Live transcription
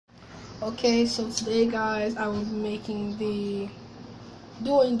Okay, so today, guys, I will be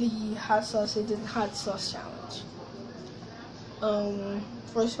doing the hot sausage and hot sauce challenge.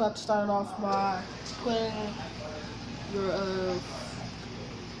 First you have to start off by putting your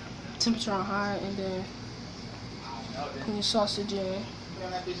temperature on high, and then putting your sausage in.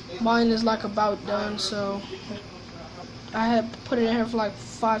 Mine is like about done, so I had put it in here for like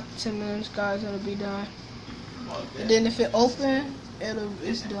 5 to 10 minutes, guys. It'll be done. And then if it open,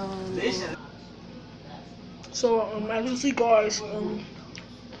 it's done. So as you see, guys,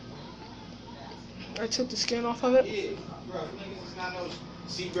 I took the skin off of it. Yeah, bro, niggas is not no.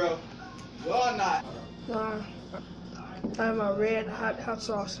 See, bro, y'all not. I have my red hot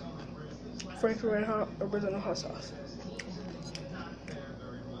sauce, Frankie Red Hot original hot sauce.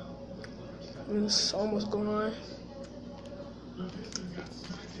 It's almost gone.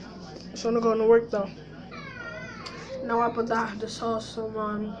 So I'm going to work though. Now I put the sauce on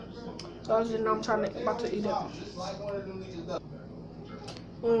my sausage, and now I'm about to eat it.